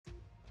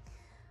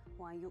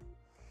why you...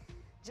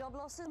 Job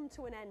losses come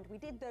to an end. We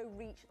did, though,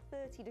 reach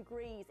 30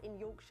 degrees in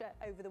Yorkshire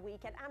over the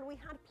weekend, and we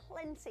had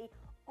plenty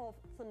of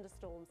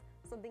thunderstorms,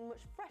 something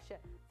much fresher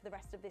for the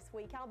rest of this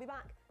week. I'll be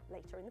back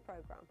later in the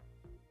programme.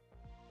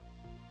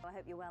 I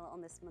hope you're well on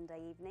this Monday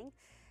evening.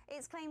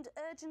 It's claimed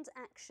urgent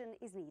action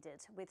is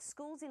needed, with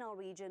schools in our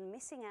region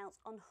missing out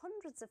on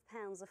hundreds of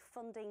pounds of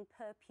funding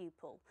per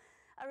pupil.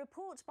 A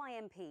report by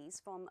MPs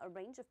from a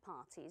range of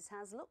parties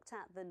has looked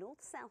at the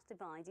north-south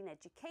divide in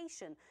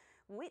education,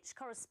 which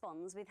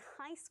corresponds with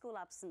high school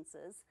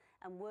absences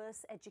and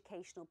worse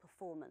educational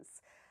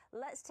performance.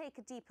 Let's take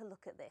a deeper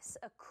look at this.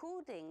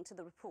 According to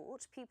the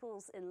report,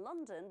 pupils in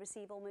London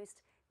receive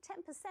almost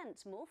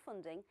 10% more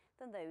funding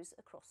than those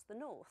across the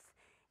north.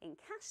 In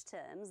cash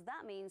terms,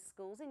 that means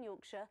schools in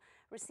Yorkshire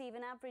receive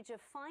an average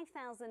of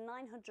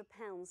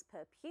 £5,900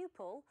 per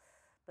pupil,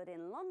 but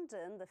in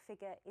London the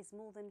figure is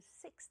more than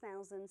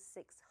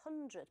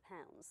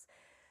 £6,600.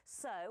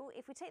 So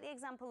if we take the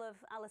example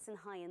of Allison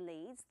High in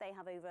Leeds, they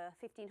have over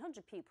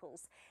 1,500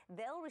 pupils.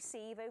 They'll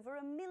receive over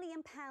 £1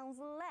 million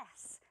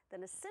less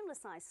than a similar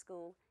sized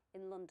school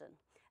in London.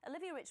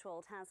 Olivia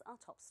Richwald has our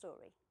top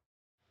story.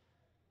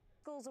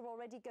 Schools are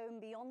already going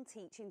beyond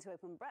teaching to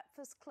open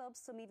breakfast clubs.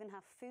 Some even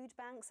have food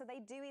banks. Are they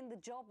doing the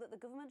job that the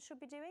government should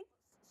be doing?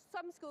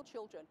 Some school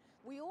children.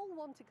 We all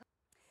want to...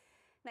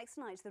 Next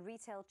night, the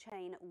retail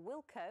chain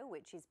Wilko,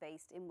 which is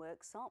based in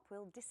Worksop,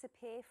 will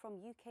disappear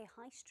from UK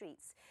high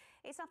streets.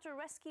 It's after a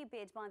rescue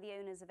bid by the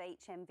owners of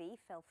HMV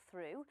fell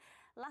through.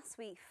 Last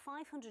week,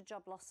 500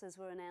 job losses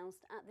were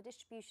announced at the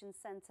distribution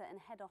centre and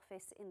head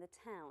office in the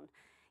town.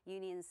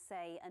 Unions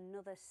say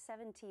another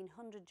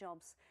 1,700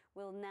 jobs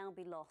will now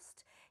be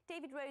lost.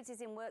 David Rhodes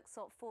is in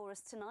Worksop for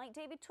us tonight.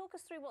 David, talk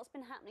us through what's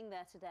been happening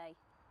there today.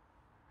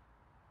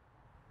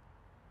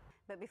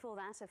 But before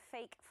that, a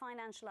fake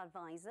financial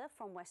advisor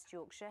from West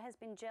Yorkshire has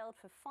been jailed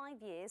for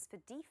 5 years for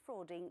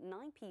defrauding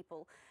 9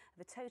 people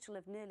of a total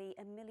of nearly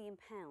 £1 million.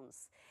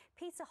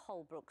 Peter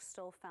Holbrook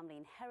stole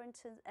family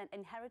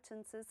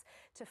inheritances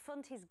to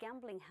fund his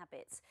gambling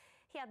habits.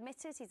 He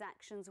admitted his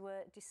actions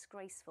were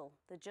disgraceful.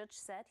 The judge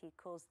said he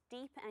caused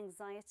deep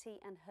anxiety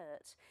and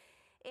hurt.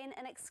 In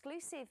an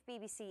exclusive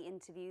BBC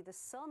interview, the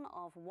son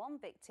of one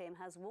victim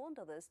has warned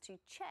others to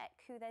check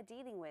who they're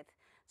dealing with.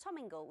 Tom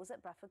Ingle was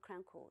at Bradford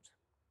Crown Court.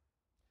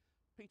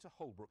 Peter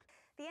Holbrook.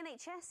 The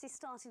NHS is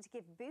starting to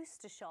give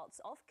booster shots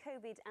of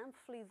COVID and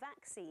flu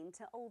vaccine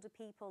to older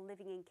people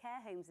living in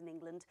care homes in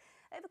England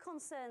over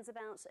concerns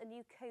about a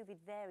new COVID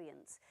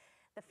variant.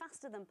 The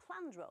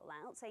faster-than-planned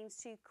rollout aims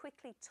to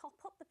quickly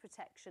top up the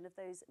protection of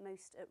those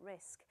most at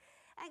risk.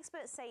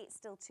 Experts say it's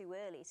still too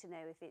early to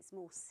know if it's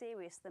more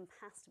serious than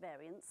past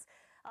variants.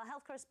 Our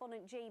health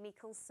correspondent Jamie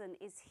Coulson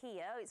is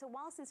here. It's a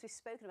while since we've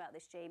spoken about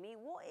this, Jamie.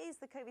 What is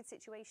the COVID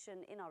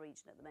situation in our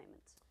region at the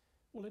moment?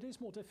 Well, it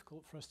is more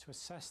difficult for us to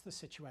assess the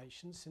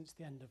situation since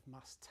the end of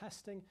mass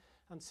testing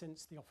and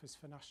since the Office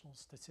for National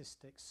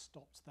Statistics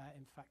stopped their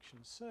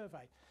infection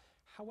survey.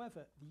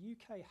 However, the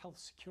UK Health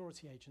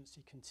Security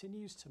Agency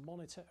continues to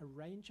monitor a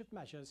range of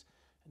measures,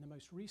 and the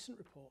most recent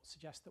report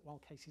suggests that while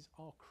cases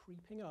are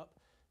creeping up,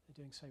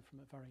 they're doing so from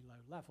a very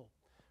low level.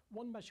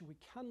 One measure we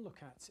can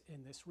look at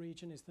in this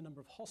region is the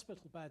number of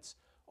hospital beds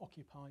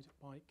occupied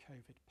by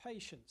COVID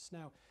patients.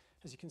 Now,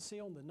 as you can see,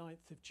 on the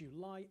 9th of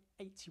July,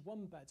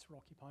 81 beds were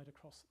occupied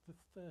across the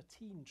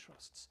 13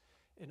 trusts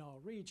in our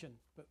region,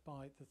 but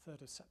by the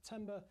 3rd of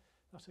September,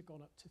 that had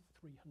gone up to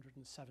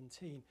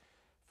 317.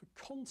 For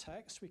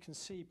context, we can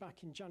see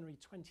back in January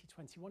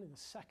 2021, in the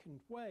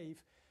second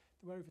wave,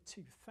 there were over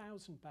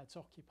 2,000 beds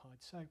occupied.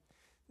 So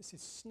this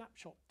is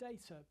snapshot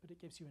data, but it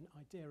gives you an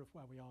idea of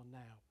where we are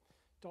now.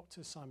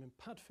 Dr. Simon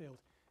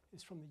Padfield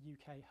is from the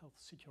UK Health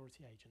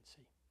Security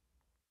Agency.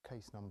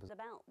 Case numbers.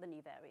 About the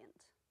new variant.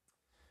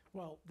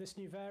 Well, this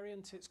new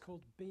variant, it's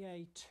called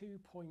BA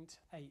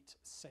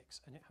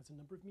 2.86, and it has a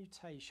number of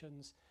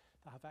mutations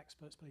that have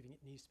experts believing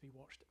it needs to be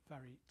watched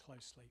very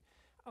closely.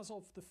 As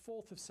of the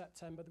 4th of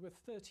September, there were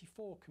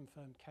 34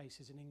 confirmed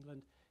cases in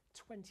England,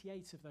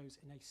 28 of those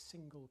in a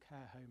single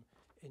care home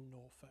in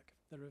Norfolk.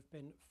 There have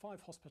been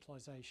 5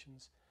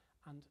 hospitalisations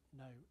and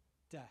no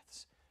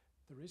deaths.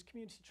 There is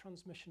community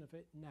transmission of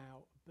it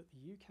now, but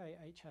the UK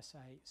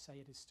HSA say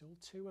it is still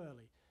too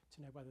early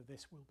to know whether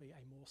this will be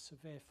a more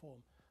severe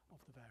form of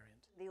the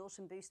variant. The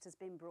autumn boost has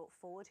been brought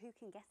forward. Who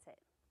can get it?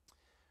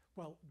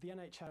 Well, the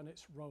NHS and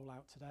its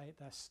rollout today,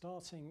 they're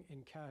starting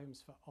in care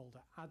homes for older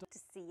adults.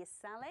 To see you,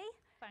 Sally.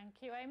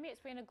 Thank you, Amy.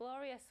 It's been a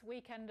glorious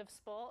weekend of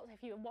sport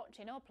if you're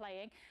watching or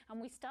playing.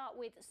 And we start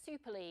with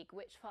Super League,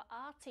 which for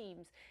our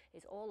teams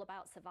is all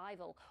about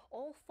survival.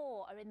 All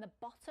 4 are in the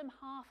bottom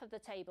half of the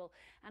table.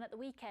 And at the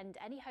weekend,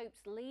 any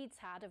hopes Leeds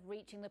had of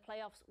reaching the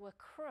playoffs were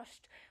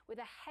crushed with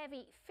a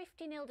heavy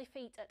 50-0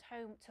 defeat at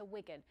home to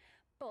Wigan.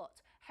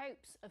 But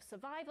Hopes of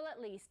survival,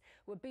 at least,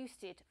 were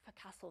boosted for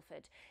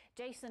Castleford.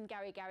 Jason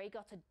Gary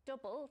got a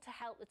double to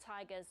help the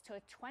Tigers to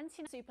a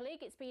 20 Super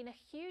League. It's been a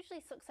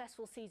hugely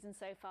successful season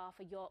so far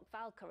for York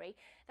Valkyrie.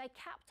 They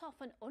capped off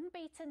an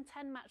unbeaten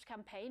 10-match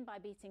campaign by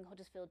beating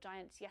Huddersfield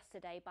Giants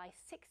yesterday by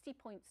 60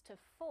 points to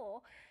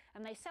 4.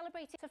 And they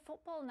celebrated to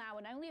football now,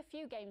 and only a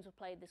few games were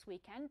played this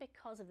weekend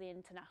because of the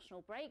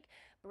international break.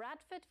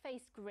 Bradford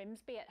faced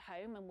Grimsby at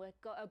home and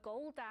got a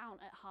goal down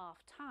at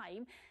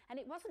half-time, and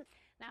it wasn't.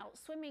 Now,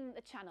 swimming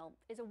the Channel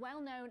is a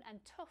well-known and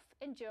tough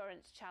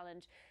endurance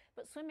challenge,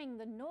 but swimming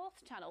the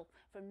North Channel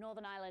from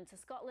Northern Ireland to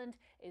Scotland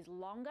is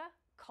longer,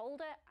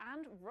 colder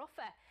and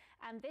rougher.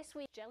 And this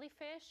week,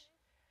 jellyfish.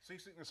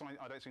 Seasickness,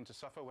 I don't seem to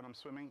suffer when I'm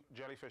swimming.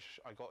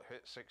 Jellyfish, I got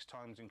hit 6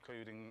 times,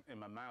 including in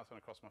my mouth and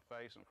across my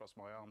face and across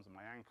my arms and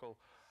my ankle.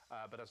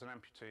 But as an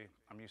amputee,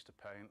 I'm used to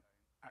pain.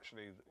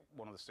 Actually,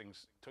 one of the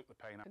stings took the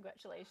pain out.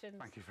 Congratulations.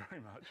 Thank you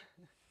very much.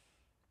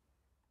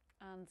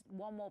 And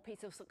one more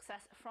piece of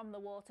success from the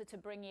water to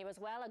bring you as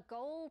well. A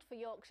gold for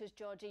Yorkshire's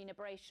Georgina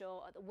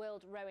Brayshaw at the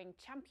World Rowing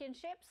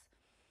Championships.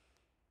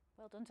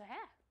 Well done to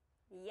her.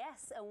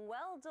 Yes, and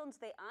well done to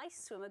the ice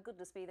swimmer.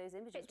 Goodness me, those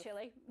images. Bit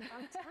chilly.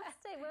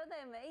 Fantastic, weren't they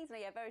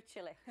amazing? Yeah, very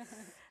chilly.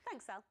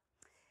 Thanks, Sal.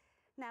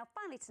 Now,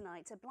 finally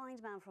tonight, a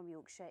blind man from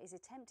Yorkshire is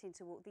attempting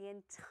to walk the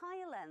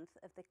entire length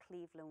of the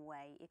Cleveland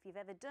Way. If you've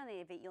ever done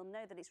any of it, you'll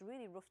know that it's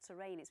really rough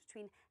terrain. It's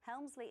between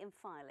Helmsley and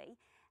Filey,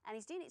 and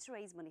he's doing it to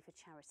raise money for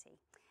charity.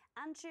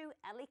 Andrew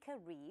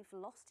Elika-Reeve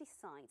lost his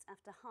sight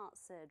after heart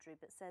surgery,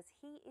 but says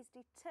he is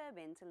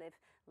determined to live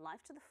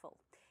life to the full.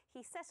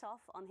 He set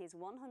off on his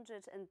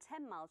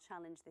 110-mile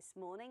challenge this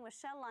morning.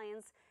 Rochelle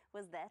Lyons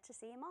was there to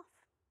see him off.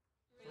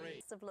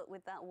 Best of luck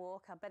with that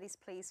walk. I bet he's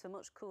pleased for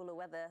much cooler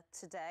weather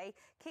today.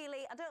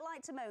 Keeley, I don't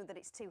like to moan that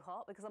it's too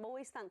hot because I'm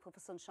always thankful for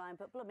sunshine,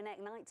 but blooming heck,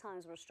 night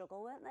times were a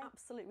struggle, weren't they?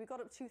 Absolutely. We got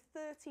up to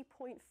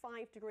 30.5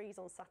 degrees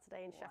on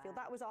Saturday in Sheffield.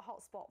 That was our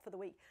hot spot for the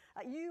week.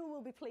 You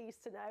will be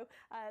pleased to know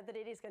that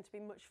it is going to be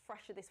much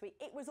fresher this week.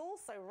 It was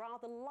also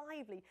rather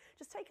lively.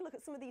 Just take a look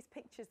at some of these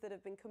pictures that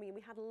have been coming in.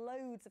 We had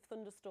loads of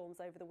thunderstorms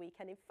over the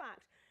weekend. In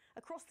fact,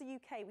 across the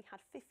UK, we had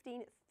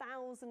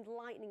 15,000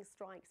 lightning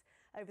strikes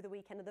over the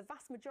weekend, and the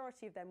vast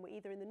majority of them were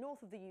either in the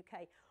north of the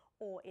UK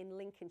or in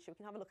Lincolnshire. We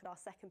can have a look at our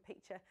second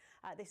picture.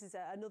 This is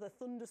another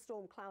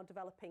thunderstorm cloud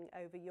developing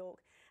over York.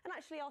 And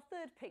actually our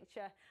third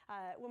picture,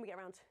 when we get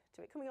around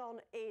to it coming on,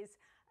 is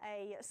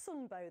a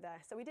sunbow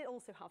there. So we did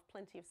also have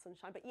plenty of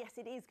sunshine, but yes,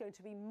 it is going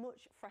to be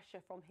much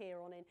fresher from here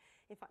on in.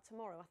 In fact,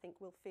 tomorrow I think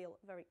we'll feel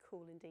very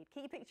cool indeed.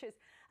 Keep your pictures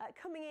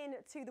coming in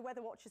to the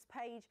Weather Watchers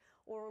page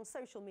or on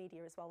social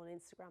media as well on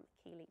Instagram,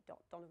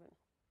 Keeley.Donovan.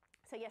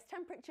 So yes,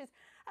 temperatures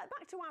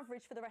back to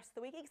average for the rest of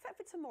the week, except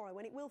for tomorrow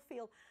when it will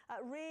feel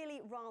really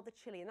rather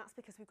chilly, and that's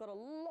because we've got a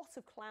lot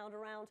of cloud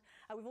around.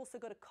 We've also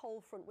got a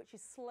cold front which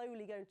is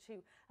slowly going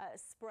to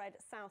spread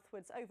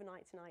southwards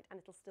overnight tonight, and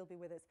it'll still be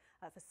with us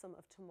for some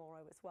of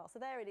tomorrow as well. So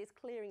there it is,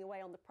 clearing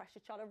away on the pressure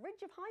chart. A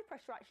ridge of high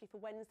pressure actually for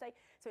Wednesday,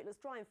 so it looks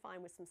dry and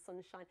fine with some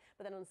sunshine,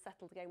 but then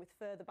unsettled again with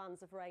further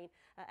bands of rain,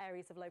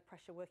 areas of low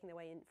pressure working their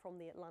way in from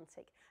the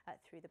Atlantic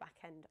through the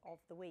back end of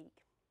the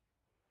week.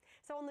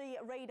 So on the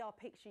radar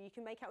picture you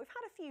can make out we've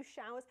had a few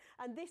showers,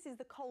 and this is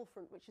the cold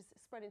front which has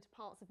spread into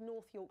parts of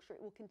North Yorkshire.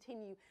 It will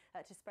continue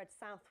to spread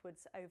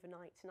southwards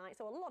overnight tonight.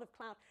 So a lot of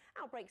cloud,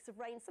 outbreaks of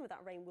rain. Some of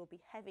that rain will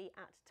be heavy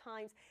at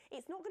times.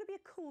 It's not going to be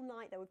a cool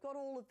night though. We've got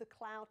all of the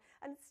cloud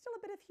and still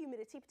a bit of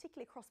humidity,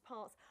 particularly across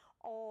parts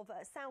of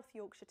South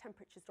Yorkshire.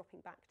 Temperatures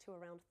dropping back to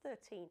around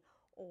 13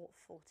 or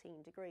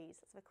 14 degrees.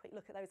 Let's have a quick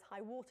look at those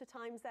high water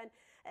times then.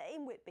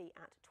 In Whitby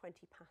at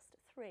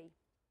 3:20.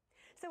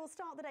 So we'll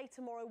start the day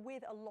tomorrow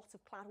with a lot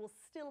of cloud. We'll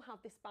still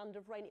have this band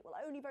of rain. It will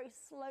only very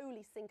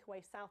slowly sink away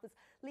southwards,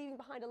 leaving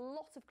behind a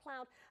lot of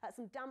cloud,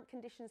 some damp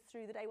conditions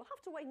through the day. We'll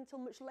have to wait until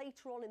much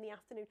later on in the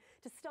afternoon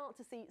to start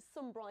to see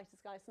some brighter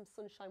skies, some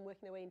sunshine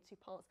working their way into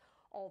parts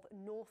of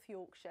North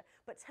Yorkshire,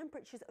 but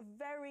temperatures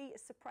very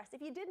suppressed.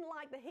 If you didn't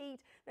like the heat,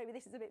 maybe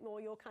this is a bit more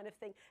your kind of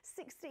thing.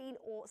 16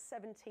 or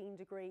 17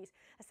 degrees.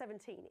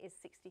 17 is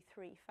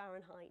 63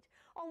 Fahrenheit.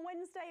 On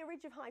Wednesday, a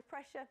ridge of high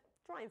pressure,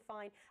 dry and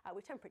fine,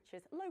 with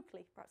temperatures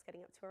locally perhaps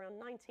getting up to around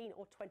 19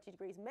 or 20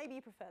 degrees. Maybe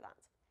you prefer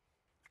that.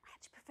 I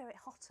actually prefer it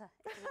hotter.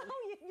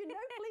 Oh, you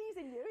know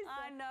pleasing you, isn't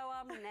it? I know,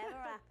 I'm never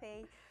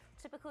happy.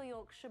 Typical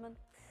Yorkshireman.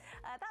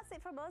 That's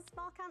it from us.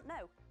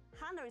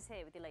 Hannah is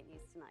here with your late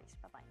news tonight.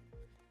 Bye-bye.